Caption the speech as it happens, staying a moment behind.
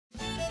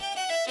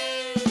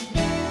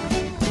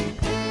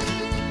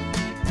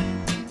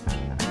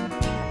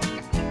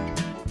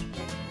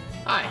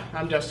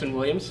I'm Justin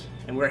Williams,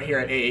 and we're here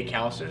at AA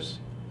Callisters,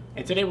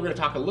 and today we're going to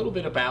talk a little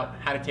bit about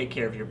how to take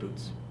care of your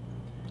boots.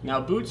 Now,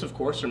 boots, of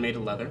course, are made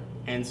of leather,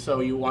 and so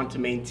you want to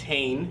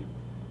maintain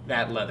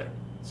that leather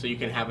so you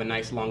can have a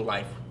nice long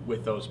life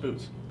with those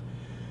boots.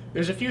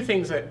 There's a few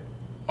things that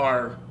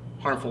are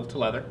harmful to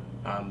leather: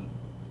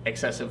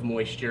 excessive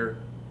moisture,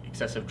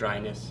 excessive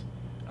dryness,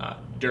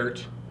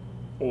 dirt,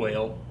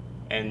 oil,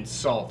 and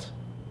salt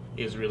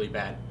is really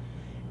bad.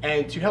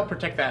 And to help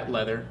protect that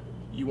leather,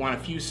 you want a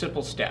few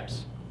simple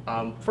steps.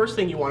 First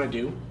thing you want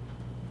to do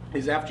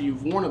is, after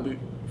you've worn a boot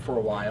for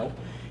a while,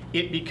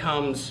 it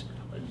becomes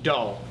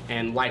dull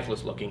and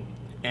lifeless looking.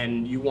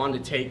 And you want to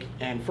take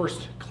and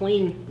first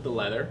clean the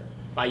leather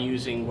by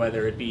using,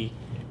 whether it be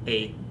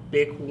a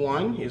Bic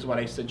 1 is what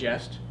I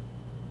suggest,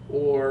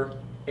 or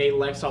a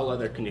Lexol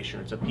leather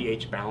conditioner. It's a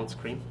pH balance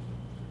cream.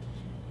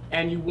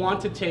 And you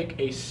want to take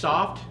a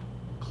soft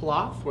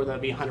cloth, whether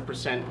that be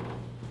 100%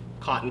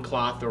 cotton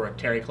cloth or a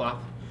terry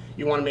cloth.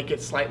 You want to make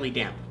it slightly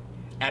damp.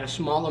 Add a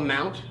small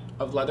amount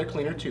of leather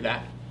cleaner to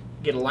that.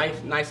 Get a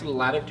nice little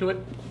lather to it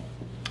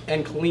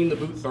and clean the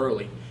boot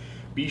thoroughly.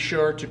 Be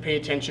sure to pay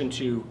attention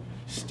to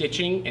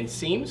stitching and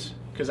seams,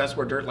 because that's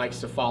where dirt likes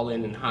to fall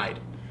in and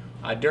hide.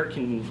 Dirt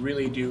can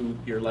really do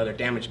your leather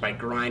damage by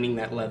grinding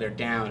that leather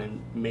down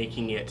and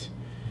making it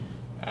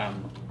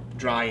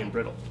dry and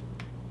brittle.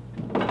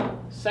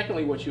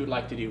 Secondly, what you would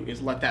like to do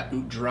is let that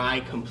boot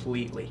dry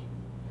completely.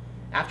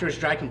 After it's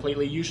dry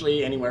completely,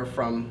 usually anywhere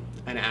from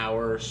an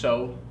hour or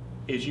so,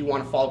 is you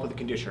want to follow up with a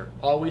conditioner.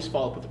 Always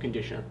follow up with a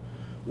conditioner.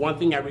 One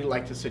thing I really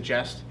like to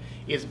suggest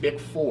is Bic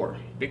 4.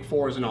 Bic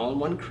 4 is an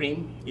all-in-one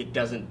cream. It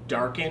doesn't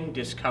darken,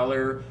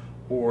 discolor,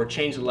 or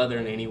change the leather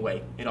in any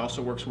way. It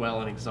also works well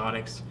on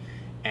exotics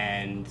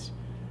and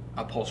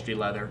upholstery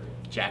leather,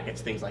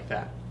 jackets, things like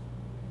that.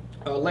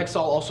 Lexol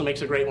also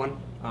makes a great one.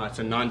 It's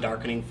a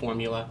non-darkening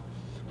formula.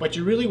 But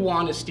you really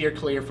want to steer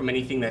clear from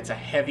anything that's a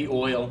heavy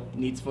oil,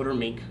 needs foot or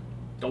mink.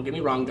 Don't get me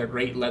wrong, they're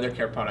great leather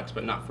care products,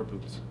 but not for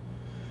boots.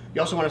 You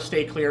also want to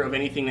stay clear of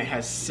anything that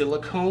has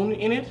silicone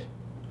in it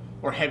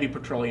or heavy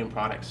petroleum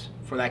products,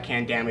 for that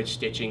can damage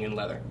stitching and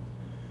leather.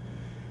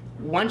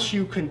 Once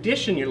you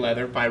condition your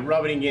leather by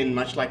rubbing in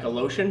much like a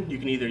lotion, you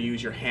can either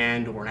use your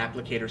hand or an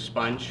applicator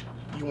sponge.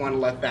 You want to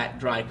let that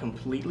dry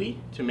completely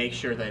to make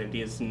sure that it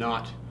is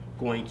not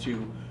going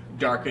to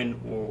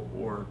darken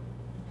or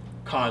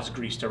cause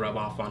grease to rub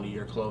off onto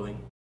your clothing.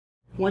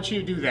 Once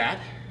you do that,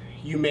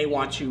 you may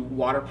want to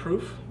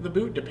waterproof the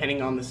boot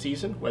depending on the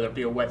season, whether it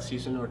be a wet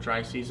season or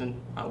dry season.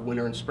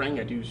 Winter and spring,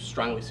 I do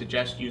strongly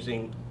suggest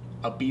using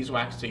a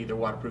beeswax to either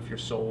waterproof your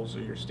soles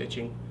or your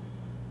stitching.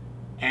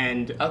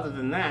 And other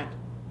than that,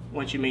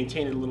 once you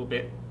maintain it a little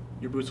bit,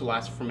 your boots will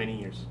last for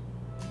many years.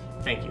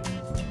 Thank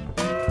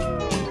you.